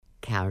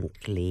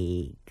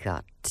currently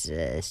got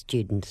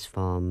students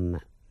from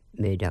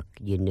Murdoch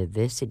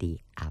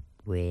University up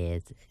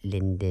with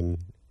Lyndon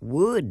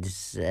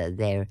Woods.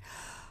 They're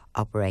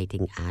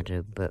operating out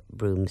of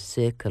Broome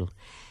Circle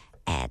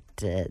at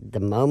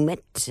the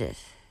moment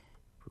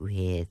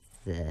with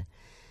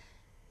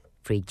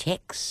free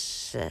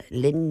checks.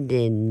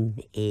 Lyndon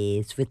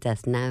is with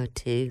us now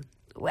to,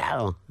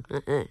 well,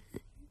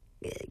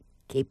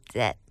 keep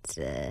that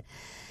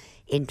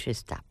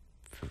interest up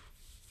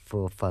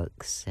for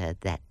folks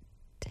that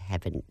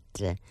haven't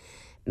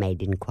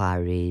made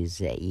inquiries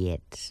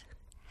yet.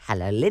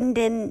 Hello,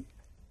 Lyndon.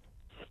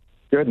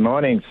 Good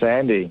morning,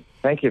 Sandy.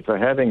 Thank you for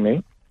having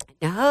me.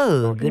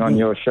 Oh, good. On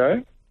your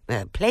show.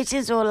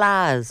 Pleasure's all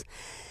ours.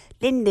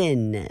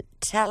 Lyndon,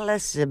 tell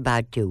us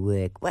about your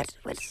work. What's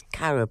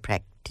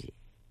chiropractic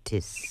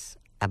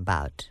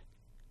about?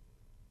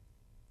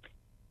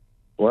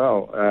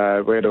 Well,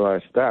 where do I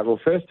start? Well,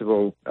 first of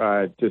all,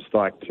 I'd just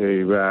like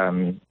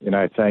to,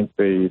 thank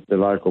the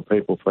local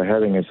people for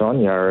having us on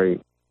your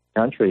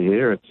country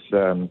here. It's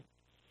a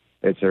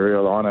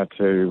real honour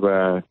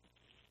to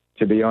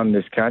be on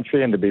this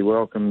country and to be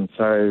welcomed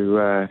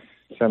so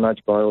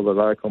much by all the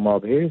local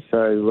mob here.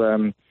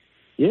 So,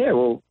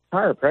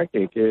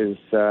 chiropractic is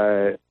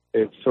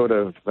it sort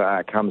of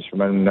comes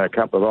from a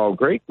couple of old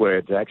Greek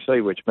words actually,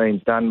 which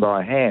means done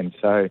by hand.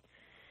 So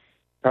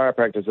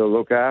chiropractors will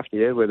look after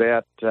you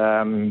without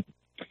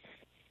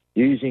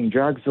using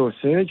drugs or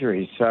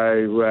surgery.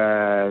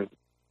 So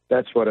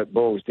that's what it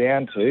boils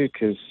down to,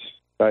 because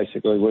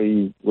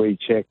basically we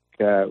check,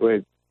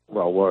 we're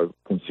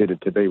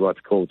considered to be what's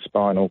called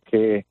spinal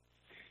care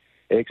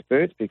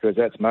experts, because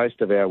that's most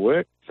of our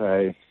work.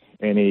 So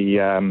any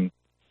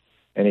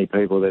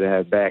people that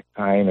have back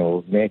pain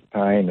or neck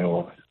pain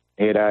or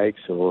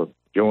headaches or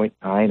joint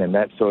pain and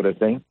that sort of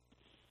thing,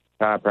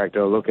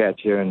 chiropractor will look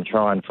at you and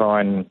try and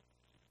find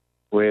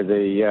where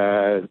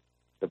the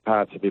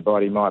parts of your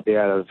body might be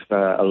out of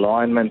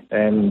alignment,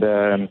 and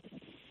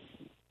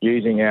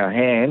using our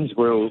hands,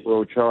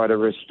 we'll try to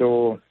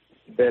restore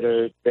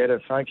better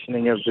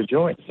functioning of the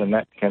joints, and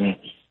that can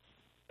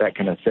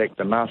affect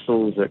the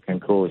muscles. It can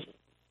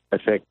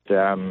affect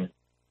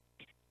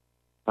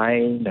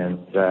pain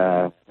and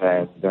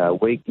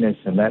weakness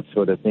and that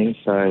sort of thing.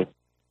 So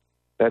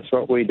that's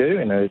what we do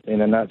in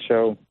a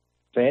nutshell,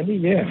 Sandy.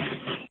 Yeah.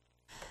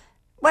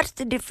 What's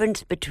the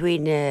difference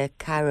between a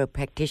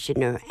chiropractor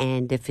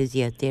and a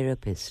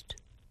physiotherapist?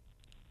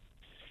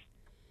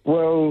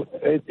 Well,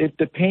 it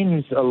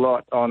depends a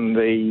lot on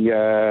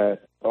the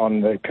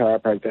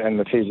chiropractor and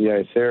the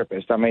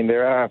physiotherapist. I mean,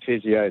 there are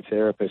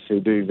physiotherapists who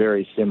do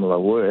very similar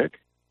work,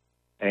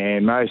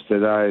 and most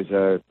of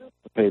those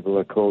people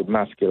are called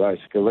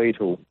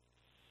musculo-skeletal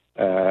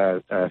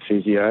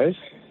physios.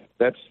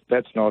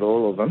 That's not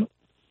all of them.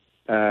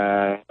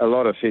 A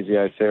lot of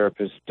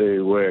physiotherapists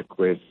do work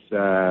with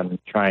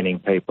training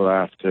people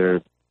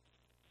after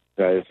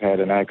they've had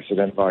an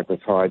accident, like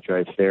with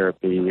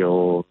hydrotherapy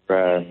or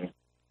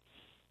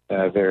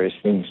various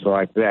things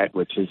like that,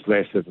 which is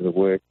less of the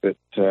work that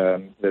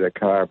a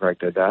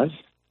chiropractor does.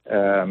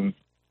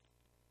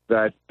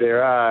 But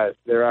there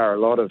are a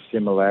lot of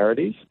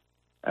similarities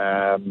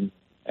and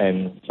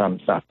some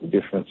subtle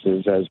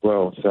differences as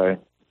well. So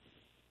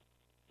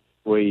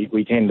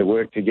we tend to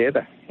work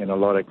together in a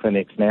lot of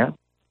clinics now.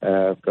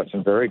 I've got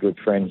some very good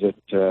friends at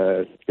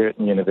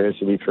Curtin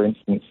University, for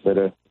instance, that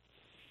are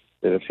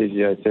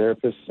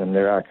physiotherapists, and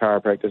there are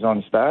chiropractors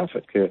on staff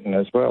at Curtin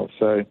as well.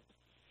 So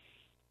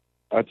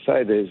I'd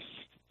say there's,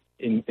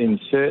 in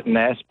certain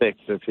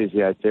aspects of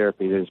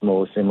physiotherapy, there's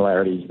more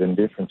similarities than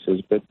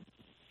differences, but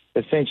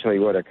essentially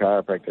what a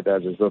chiropractor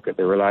does is look at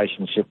the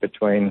relationship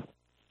between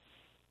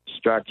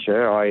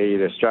structure, i.e.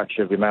 the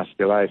structure of your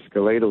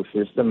musculo-skeletal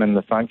system, and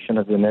the function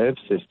of the nerve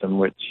system,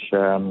 which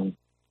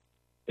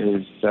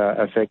is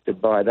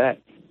affected by that.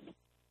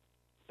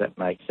 That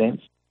makes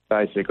sense.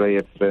 Basically,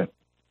 if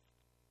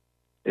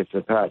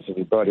the parts of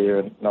your body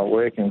are not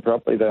working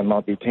properly, they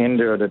might be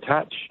tender at a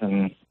touch,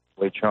 and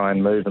we try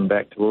and move them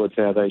back towards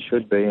how they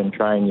should be and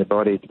train your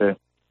body to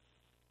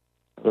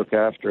look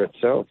after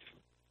itself.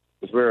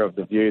 Because we're of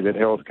the view that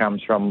health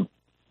comes from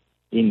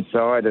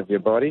inside of your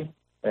body,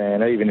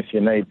 and even if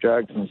you need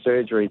drugs and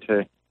surgery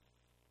to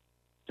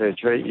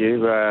treat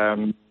you,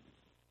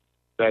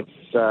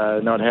 that's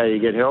not how you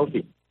get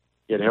healthy.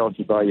 You get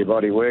healthy by your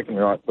body working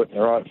right, putting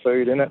the right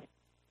food in it,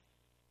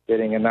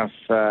 getting enough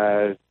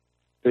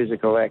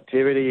physical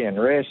activity and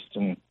rest,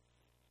 and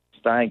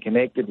staying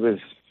connected with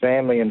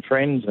family and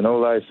friends, and all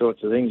those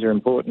sorts of things are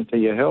important to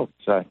your health.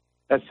 So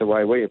that's the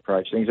way we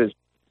approach things. It's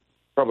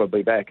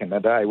probably back in the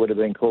day would have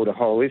been called a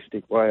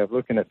holistic way of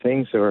looking at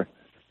things, or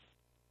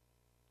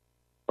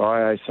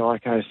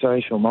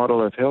biopsychosocial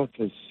model of health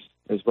is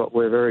what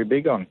we're very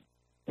big on.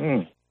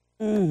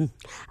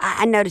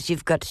 I notice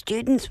you've got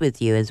students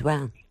with you as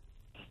well.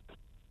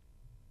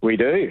 We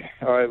do.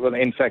 Well,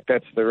 in fact,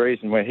 that's the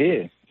reason we're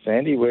here,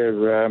 Sandy.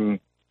 We're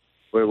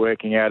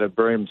working out of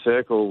Broome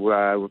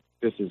Circle.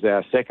 This is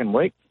our second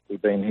week.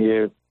 We've been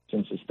here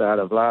since the start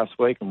of last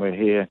week, and we're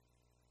here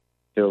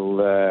till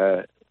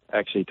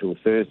actually till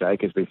Thursday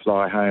because we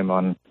fly home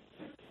on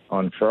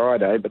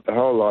Friday. But the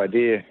whole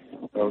idea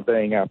of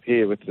being up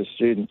here with the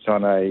students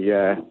on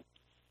a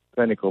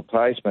clinical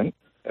placement,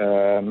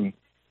 they're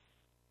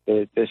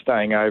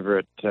staying over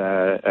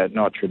at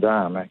Notre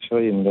Dame,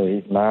 actually, in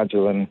the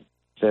Marjolin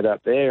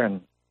setup there.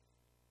 And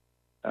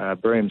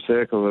Broome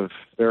Circle have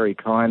very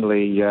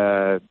kindly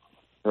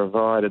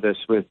provided us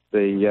with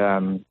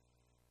the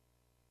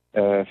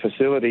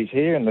facilities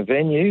here in the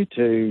venue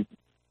to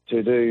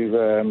do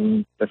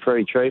the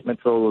free treatment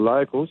for all the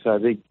locals. So a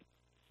big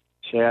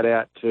shout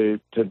out to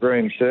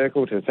Broome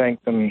Circle to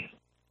thank them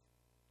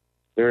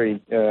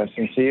very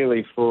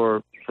sincerely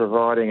for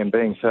providing and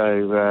being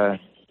so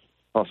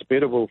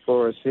hospitable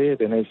for us here.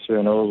 Denisa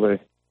and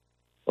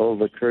all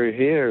the crew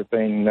here have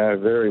been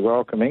very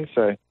welcoming.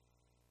 So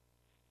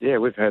yeah,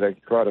 we've had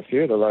quite a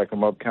few of the local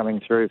mob coming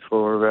through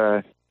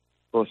for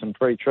some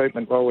free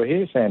treatment while we're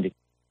here, Sandy.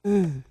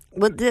 Mm.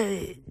 Would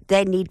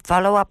they need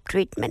follow-up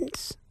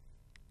treatments?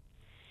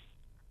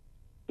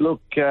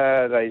 Look,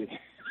 they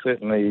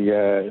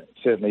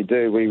certainly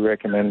do. We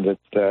recommend that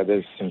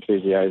there's some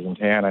physios in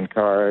town and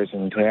chiros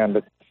in town,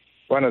 but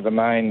one of the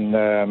main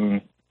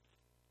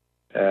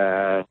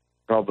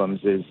problems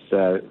is,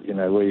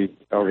 we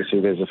obviously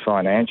there's a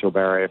financial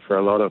barrier for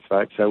a lot of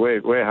folks. So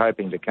we're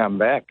hoping to come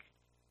back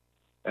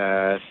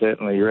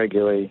certainly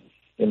regularly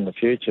in the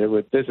future.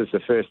 This is the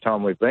first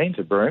time we've been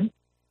to Broome.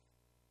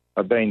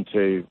 I've been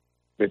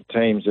with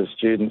teams of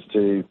students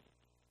to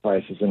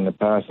places in the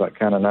past like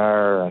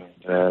Kununurra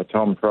and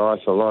Tom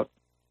Price a lot,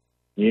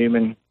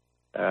 Newman,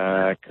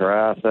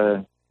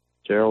 Karratha,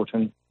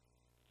 Geraldton,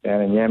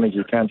 down in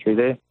Yamaji country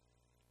there.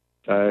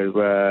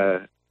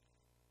 So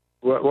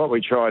what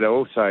we try to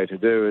also to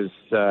do is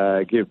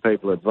give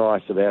people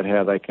advice about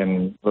how they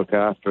can look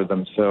after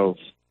themselves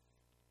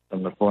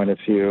from the point of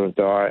view of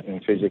diet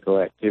and physical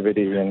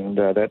activity and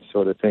that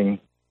sort of thing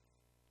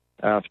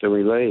after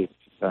we leave.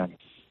 So.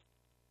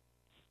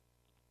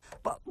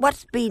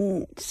 What's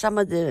been some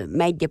of the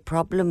major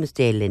problems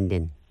there,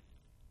 Lyndon?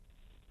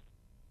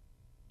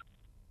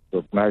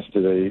 Look, most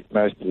of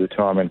the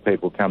time when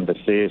people come to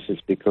see us is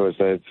because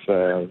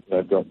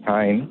they've got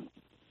pain,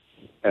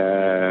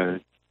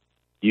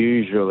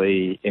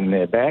 usually in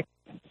their back,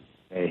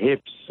 their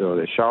hips, or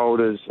their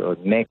shoulders, or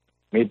neck,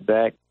 mid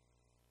back.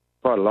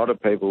 Quite a lot of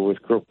people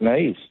with crooked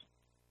knees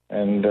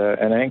and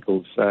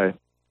ankles. So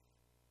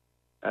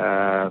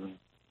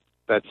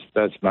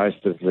that's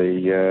most of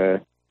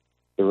the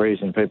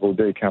reason people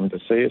do come to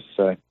see us.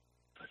 So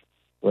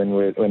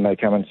when they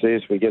come and see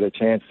us, we get a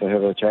chance to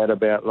have a chat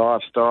about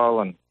lifestyle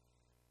and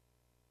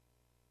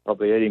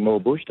probably eating more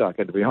bush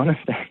tucker, to be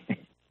honest.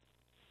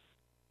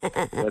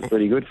 That's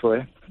pretty good for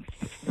you.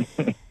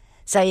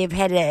 So you've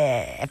had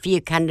a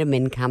few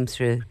countrymen come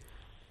through.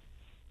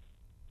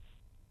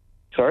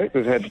 Sorry,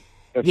 we've had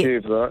a few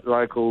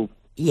local...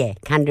 Yeah,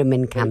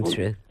 countrymen come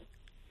through.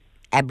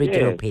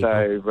 Aboriginal people.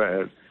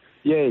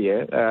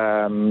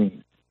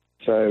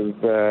 So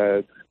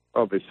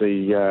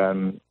obviously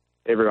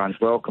everyone's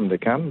welcome to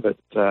come, but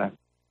I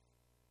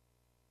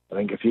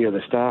think a few of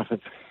the staff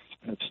have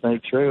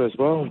sneaked through as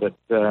well. But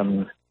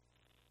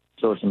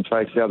saw some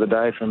folks the other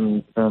day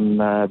from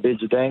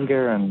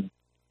Bidjadanga and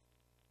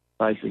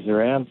places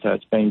around, so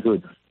it's been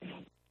good.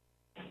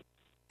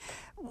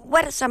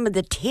 What are some of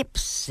the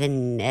tips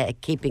in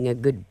keeping a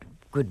good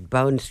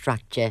bone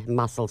structure,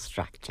 muscle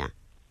structure?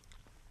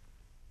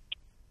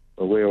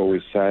 Well, we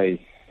always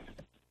say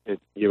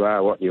you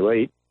are what you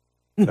eat.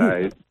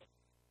 So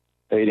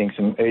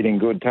eating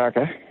good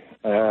tucker.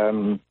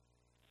 And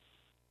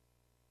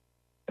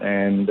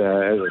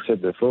as I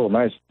said before,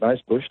 most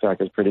bush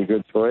tucker is pretty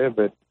good for you,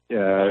 but we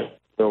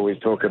always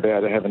talk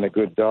about having a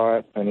good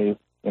diet, and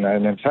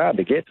and it's hard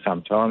to get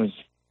sometimes,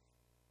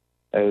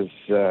 as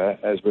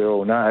we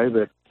all know,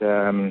 but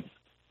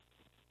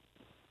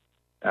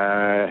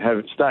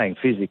staying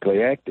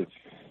physically active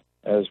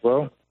as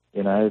well,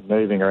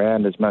 moving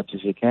around as much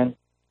as you can,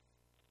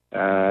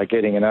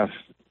 getting enough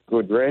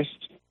good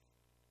rest,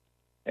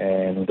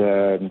 and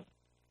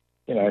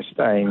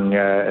staying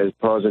as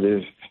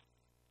positive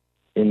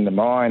in the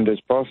mind as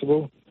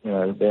possible.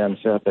 Down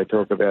south they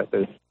talk about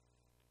the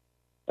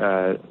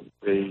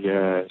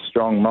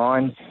strong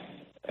mind,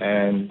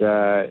 and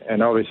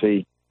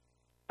obviously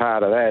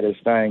part of that is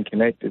staying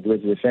connected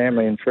with your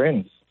family and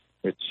friends,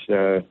 which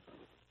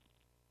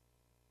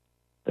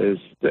is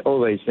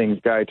all these things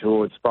go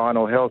towards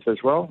spinal health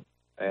as well,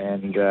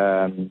 and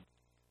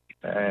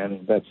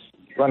that's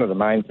one of the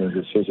main things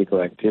is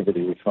physical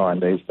activity. We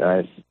find these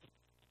days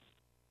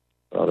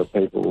a lot of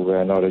people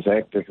are not as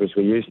active as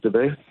we used to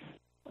be,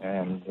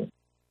 and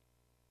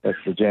that's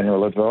the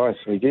general advice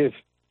we give.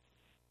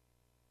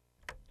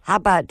 How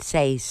about,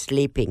 say,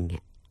 sleeping?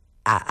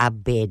 Our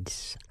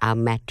beds, our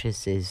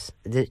mattresses,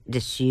 the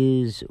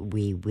shoes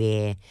we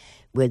wear,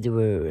 whether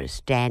we're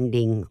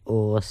standing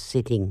or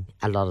sitting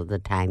a lot of the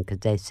time,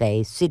 because they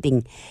say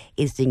sitting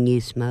is the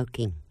new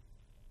smoking.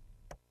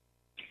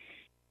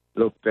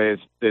 Look, there's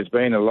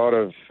been a lot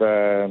of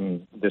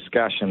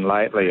discussion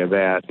lately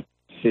about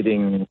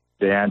sitting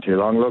down too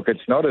long. Look,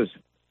 it's not as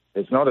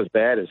it's not as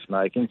bad as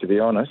smoking, to be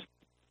honest,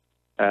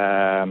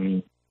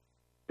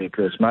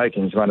 because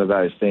smoking is one of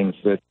those things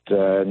that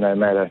no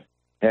matter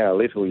how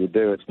little you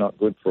do, it's not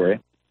good for you.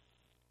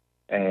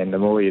 And the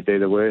more you do,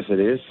 the worse it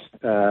is.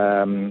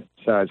 So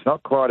it's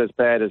not quite as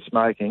bad as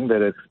smoking,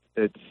 but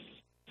it's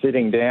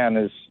sitting down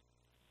is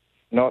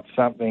not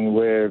something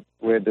we're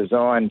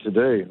designed to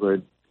do.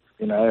 We're,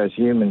 as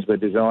humans, we're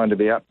designed to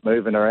be up,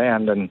 moving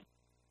around,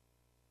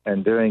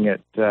 and doing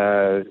it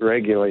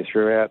regularly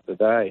throughout the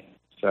day.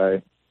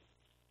 So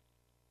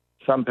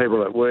some people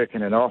that work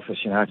in an office,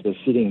 if they're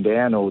sitting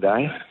down all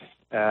day,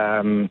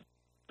 the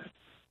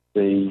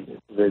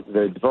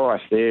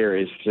advice there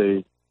is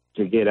to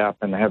get up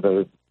and have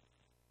a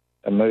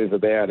move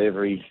about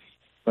every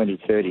 20,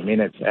 30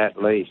 minutes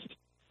at least.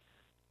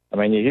 I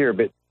mean, you hear a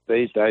bit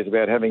these days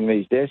about having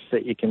these desks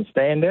that you can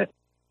stand at.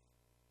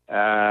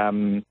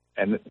 And,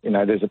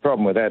 there's a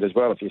problem with that as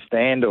well. If you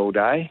stand all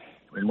day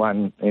in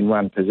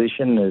one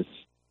position, is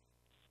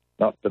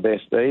not the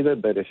best either.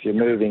 But if you're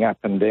moving up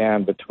and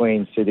down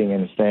between sitting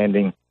and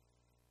standing,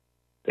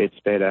 it's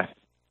better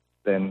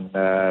than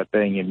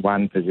being in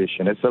one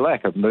position. It's the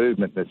lack of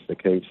movement that's the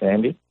key,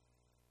 Sandy.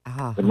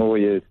 Oh. The more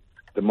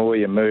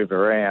you move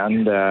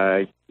around,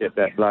 get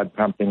that blood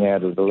pumping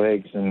out of the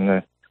legs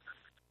and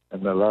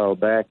the lower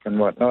back and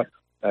whatnot,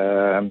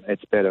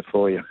 it's better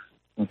for you.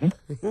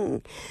 Mm-hmm.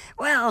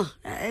 Well,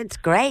 it's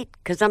great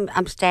because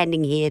I'm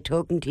standing here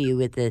talking to you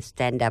with a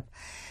stand-up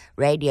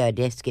radio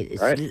desk.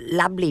 It's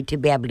lovely to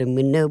be able to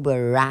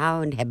maneuver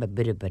around, have a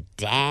bit of a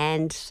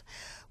dance,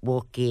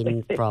 walk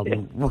in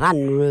from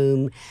one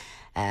room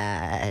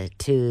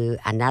to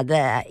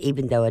another,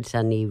 even though it's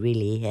only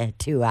really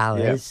 2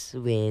 hours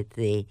with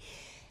the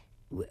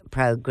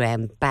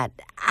program. But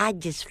I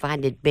just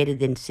find it better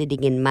than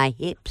sitting in my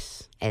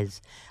hips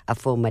as a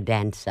former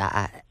dancer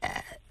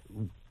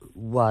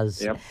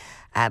was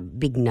a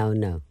big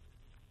no-no.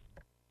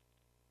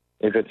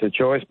 If it's a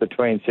choice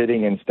between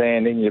sitting and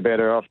standing, you're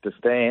better off to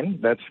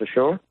stand, that's for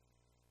sure.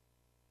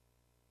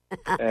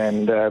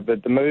 And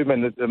but the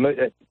movement,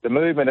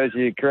 as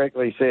you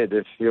correctly said,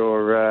 if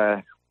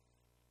you're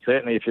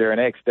certainly if you're an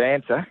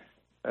ex-dancer,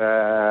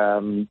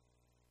 you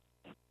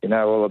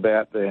know all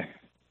about the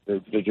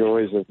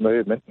joys of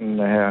movement and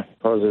how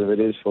positive it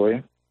is for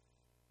you.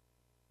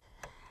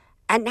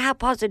 And how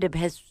positive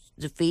has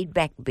the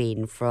feedback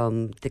been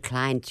from the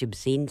clients you've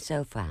seen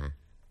so far?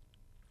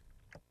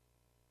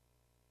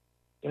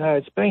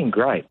 It's been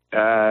great.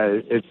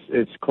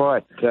 It's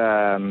quite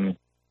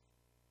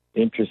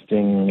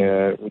interesting,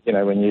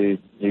 when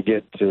you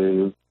get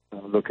to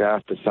look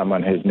after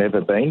someone who's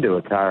never been to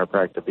a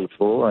chiropractor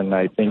before, and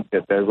they think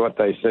that what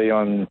they see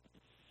on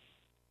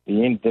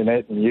the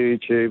internet and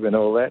YouTube and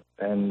all that,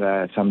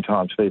 and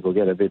sometimes people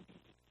get a bit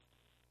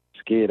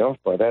scared off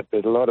by that,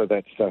 but a lot of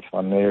that stuff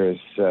on there is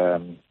a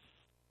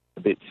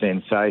bit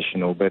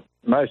sensational. But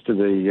most of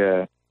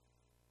the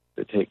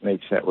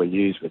techniques that we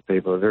use with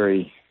people are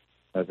very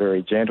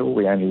gentle.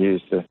 We only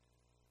use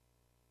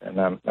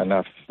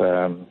enough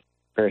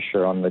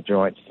pressure on the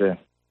joints to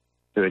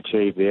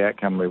achieve the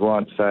outcome we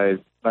want. So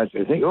most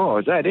people think,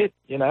 is that it?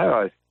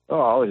 I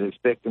was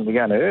expecting you're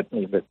going to hurt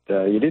me, but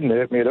you didn't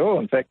hurt me at all.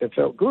 In fact, it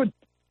felt good.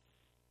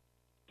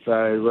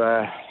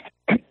 So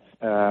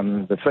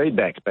the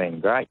feedback's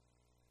been great.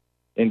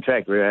 In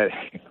fact, we had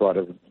quite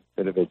a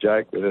bit of a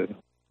joke with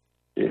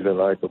the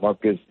local mob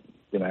because,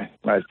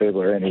 most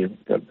people around here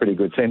got a pretty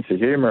good sense of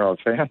humour, I've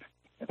found.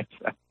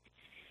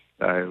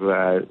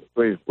 So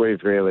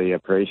we've really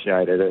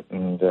appreciated it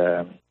and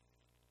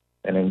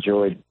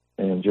enjoyed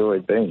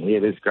being here.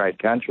 It is a great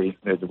country.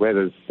 The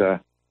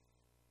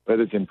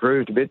weather's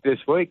improved a bit this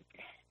week.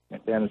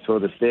 Went down and saw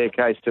the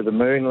staircase to the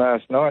moon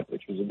last night,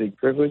 which was a big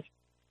privilege.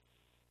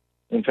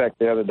 In fact,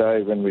 the other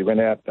day when we went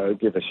out, I'll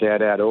give a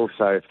shout out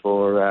also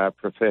for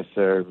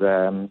Professor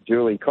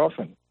Julie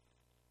Coffin,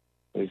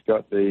 who's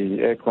got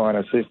the equine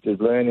assisted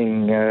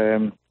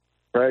learning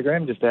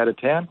program just out of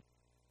town.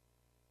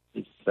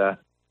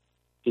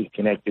 She's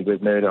connected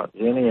with Murdoch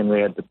Uni, and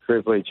we had the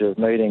privilege of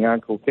meeting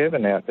Uncle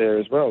Kevin out there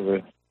as well,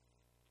 the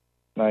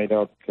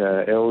Murdoch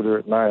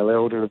Male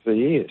Elder of the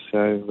Year.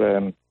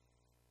 So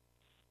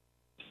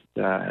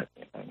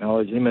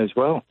acknowledge him as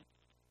well.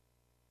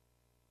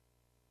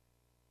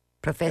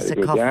 Professor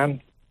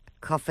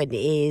Coffin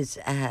is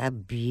a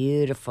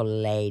beautiful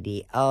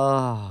lady.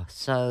 Oh,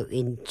 so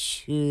in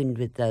tune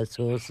with those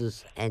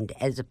horses, and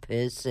as a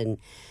person,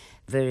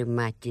 very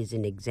much is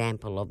an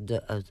example of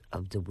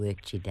the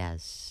work she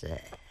does.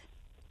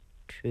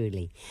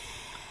 Truly,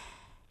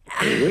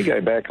 we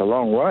go back a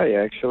long way.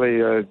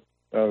 Actually, I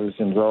was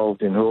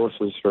involved in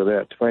horses for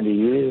about 20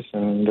 years,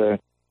 and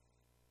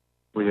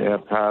our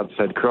paths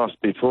had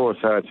crossed before.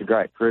 So it's a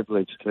great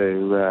privilege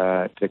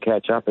to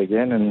catch up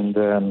again.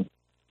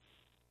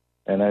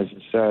 And as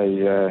you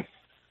say,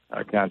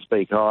 I can't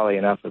speak highly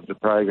enough of the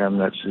program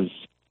that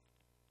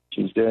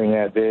she's doing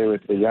out there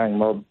with the young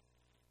mob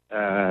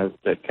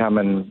that come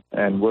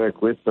and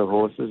work with the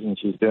horses, and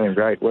she's doing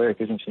great work,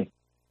 isn't she?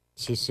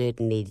 She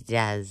certainly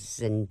does,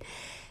 and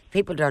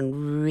people don't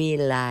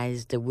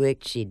realise the work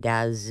she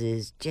does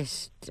is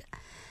just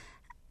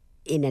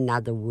in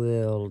another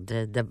world,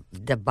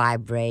 the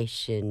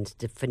vibrations,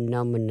 the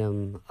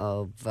phenomenon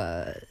of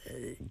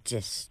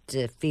just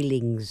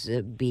feelings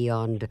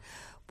beyond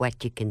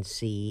what you can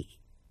see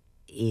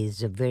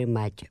is very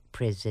much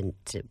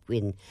present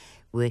when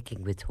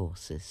working with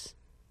horses.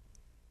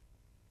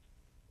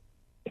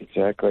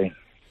 Exactly.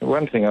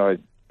 One thing I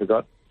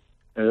forgot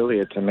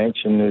earlier to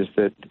mention is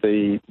that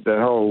the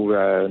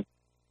whole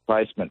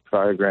placement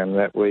program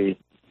that we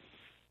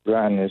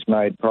run is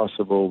made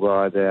possible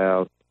by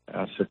our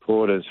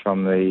supporters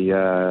from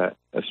the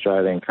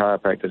Australian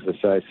Chiropractors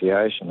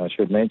Association. I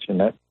should mention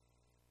that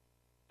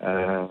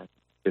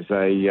because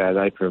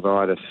they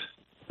provide us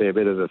a fair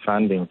bit of the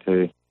funding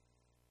to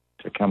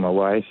come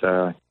away.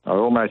 So I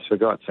almost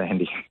forgot,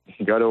 Sandy.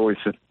 You got to always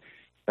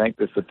thank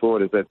the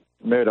supporters at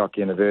Murdoch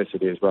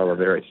University as well. Are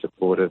very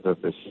supportive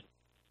of this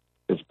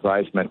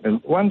placement.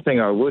 And one thing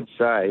I would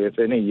say, if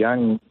any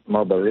young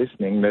mob are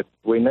listening, that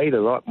we need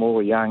a lot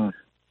more young.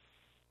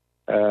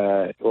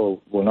 Well,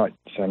 not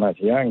so much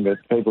young, but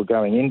people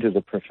going into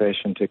the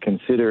profession to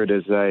consider it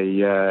as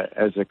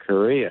a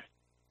career.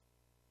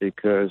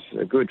 Because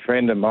a good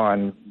friend of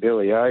mine,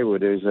 Billy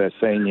Haywood, who's a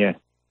senior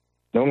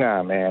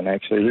Noongar man,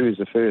 actually, he was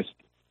the first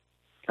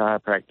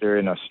chiropractor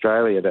in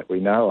Australia that we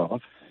know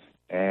of.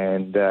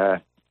 And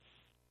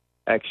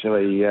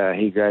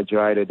he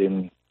graduated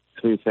in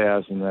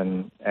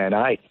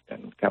 2008,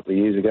 and a couple of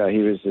years ago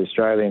he was the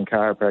Australian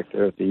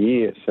Chiropractor of the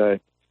Year. So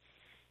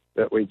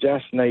that we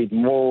just need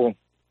more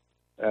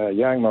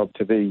young mob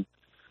to be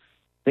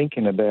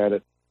thinking about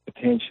it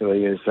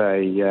potentially as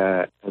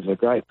a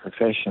great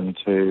profession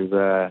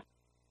to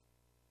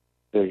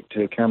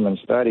come and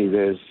study.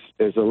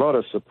 There's a lot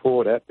of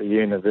support at the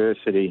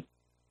university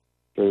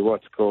through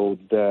what's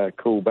called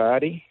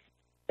Coolbadi.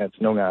 That's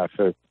Noongar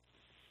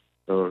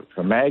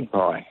for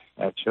magpie,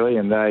 actually,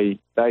 and they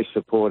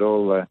support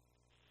all the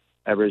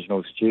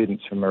Aboriginal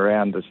students from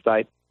around the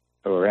state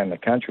or around the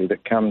country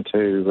that come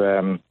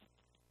to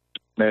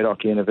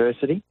Murdoch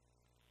University.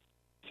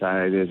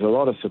 So there's a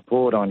lot of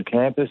support on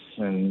campus,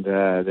 and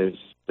there's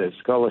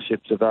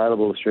scholarships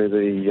available through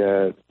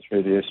the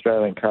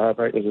Australian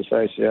Chiropractors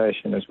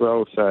Association as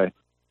well. So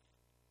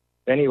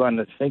anyone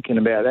that's thinking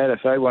about that, if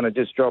they want to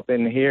just drop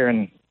in here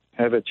and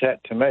have a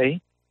chat to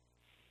me,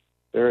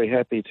 very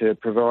happy to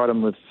provide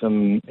them with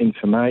some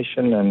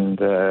information and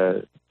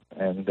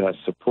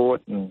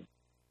support and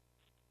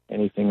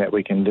anything that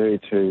we can do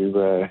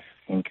to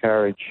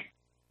encourage,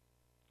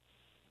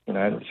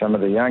 some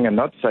of the young and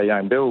not so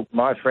young. Bill,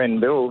 my friend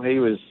Bill, he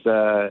was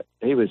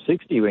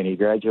 60 when he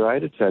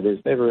graduated, so there's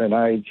never an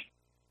age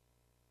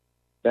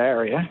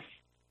barrier,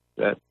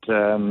 but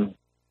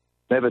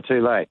never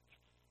too late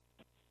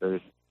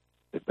if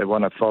they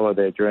want to follow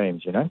their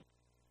dreams,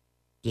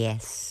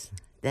 Yes,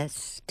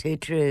 that's too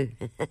true.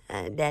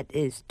 That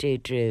is too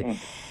true. Mm.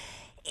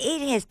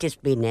 It has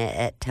just been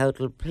a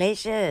total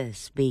pleasure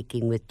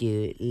speaking with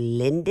you,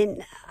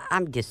 Lyndon.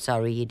 I'm just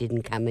sorry you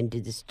didn't come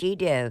into the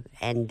studio,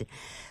 and,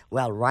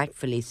 well,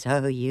 rightfully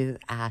so. You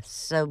are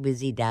so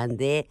busy down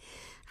there.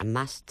 I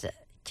must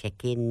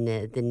check in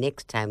the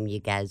next time you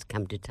guys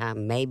come to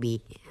town.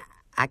 Maybe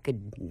I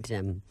could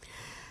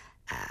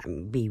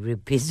be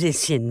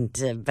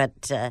repositioned,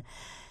 but,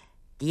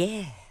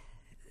 yeah,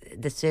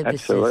 the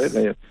services...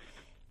 Absolutely.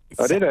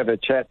 I did have a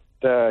chat.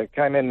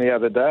 Came in the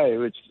other day,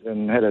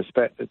 and had a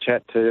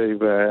chat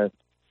to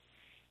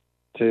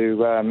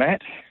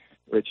Matt,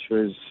 which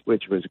was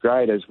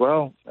great as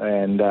well,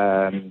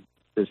 and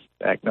just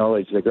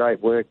acknowledge the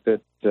great work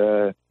that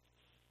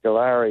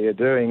Galari are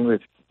doing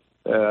with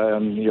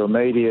your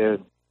media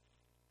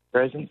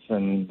presence,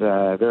 and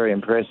very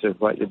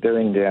impressive what you're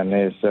doing down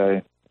there.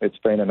 So it's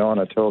been an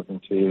honour talking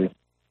to you,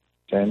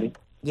 Sandy.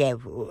 Yeah,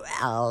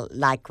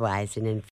 likewise, and in